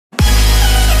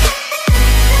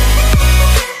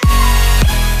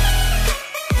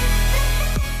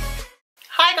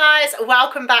guys,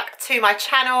 welcome back to my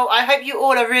channel. I hope you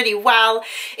all are really well.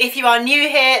 If you are new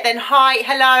here, then hi,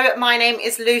 hello, my name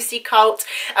is Lucie Colt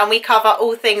and we cover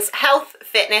all things health,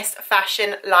 fitness,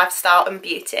 fashion, lifestyle and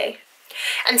beauty.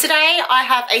 And today I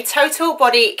have a total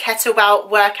body kettlebell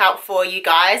workout for you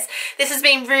guys. This has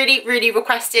been really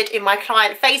requested in my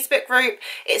client Facebook group.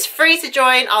 It's free to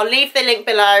join. I'll leave the link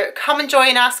below. Come and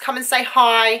join us, come and say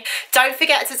hi. Don't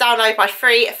forget to download my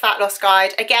free fat loss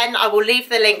guide. Again, I will leave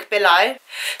the link below.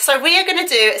 So we are going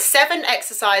to do 7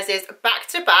 exercises back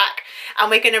to back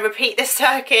and we're going to repeat this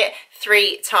circuit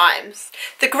 3 times.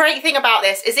 The great thing about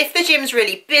this is if the gym's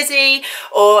really busy,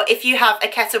 or if you have a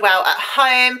kettlebell at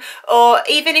home, or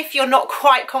even if you're not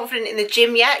quite confident in the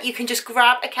gym yet, you can just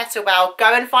grab a kettlebell,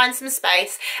 go and find some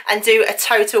space and do a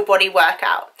total body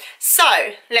workout.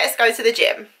 So let's go to the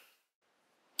gym.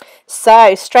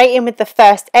 So straight in with the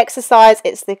first exercise,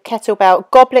 it's the kettlebell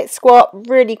goblet squat,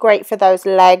 really great for those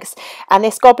legs, and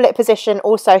this goblet position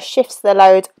also shifts the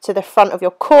load to the front of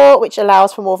your core, which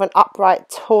allows for more of an upright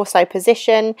torso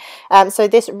position. So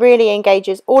this really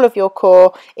engages all of your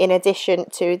core in addition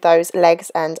to those legs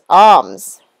and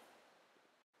arms.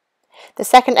 The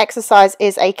second exercise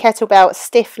is a kettlebell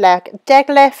stiff leg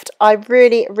deadlift. I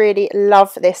really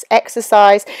love this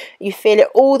exercise. You feel it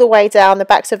all the way down the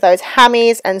backs of those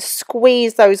hammies and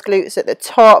squeeze those glutes at the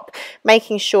top,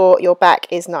 making sure your back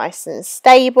is nice and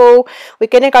stable. We're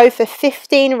going to go for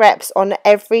 15 reps on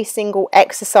every single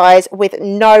exercise with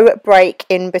no break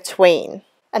in between.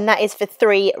 And that is for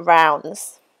 3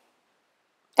 rounds.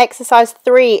 Exercise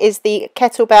 3 is the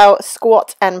kettlebell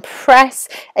squat and press.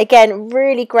 Again,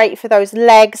 really great for those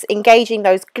legs, engaging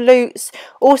those glutes,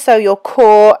 also your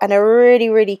core, and a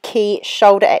really key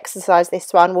shoulder exercise.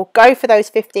 This one, we'll go for those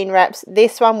 15 reps.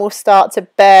 This one will start to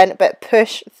burn, but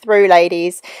push through,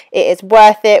 ladies. It is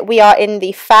worth it. We are in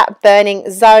the fat burning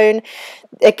zone.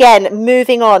 Again,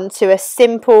 moving on to a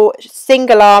simple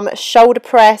single arm shoulder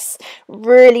press,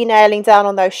 really nailing down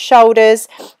on those shoulders.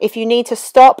 If you need to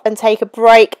stop and take a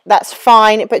break, that's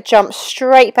fine, but jump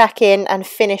straight back in and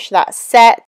finish that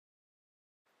set.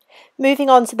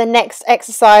 Moving on to the next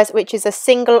exercise, which is a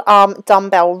single arm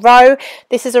dumbbell row.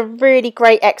 This is a really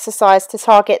great exercise to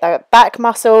target the back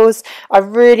muscles. I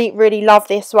really love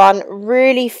this one.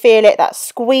 Really feel it, that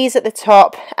squeeze at the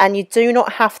top, and you do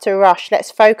not have to rush.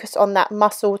 Let's focus on that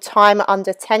muscle time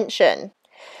under tension.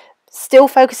 Still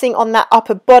focusing on that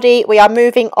upper body, we are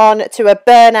moving on to a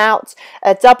burnout,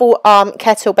 a double arm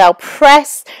kettlebell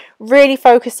press. Really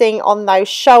focusing on those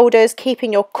shoulders,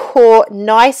 keeping your core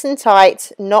nice and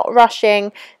tight, not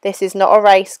rushing. This is not a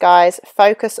race, guys.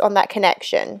 Focus on that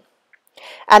connection.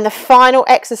 And the final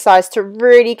exercise to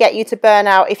really get you to burn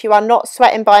out, if you are not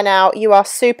sweating by now, you are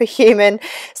superhuman.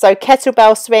 So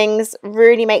kettlebell swings,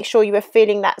 really make sure you are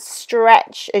feeling that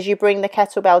stretch as you bring the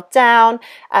kettlebell down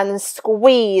and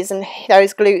squeeze and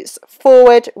those glutes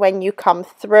forward when you come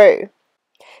through.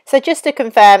 So just to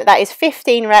confirm, that is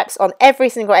 15 reps on every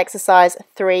single exercise,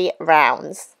 3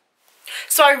 rounds.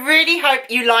 So I really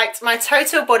hope you liked my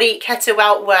total body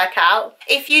kettlebell workout.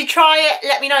 If you try it,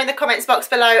 let me know in the comments box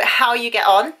below how you get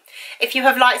on. If you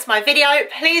have liked my video,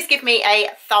 please give me a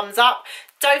thumbs up.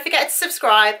 Don't forget to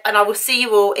subscribe and I will see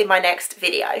you all in my next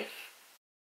video.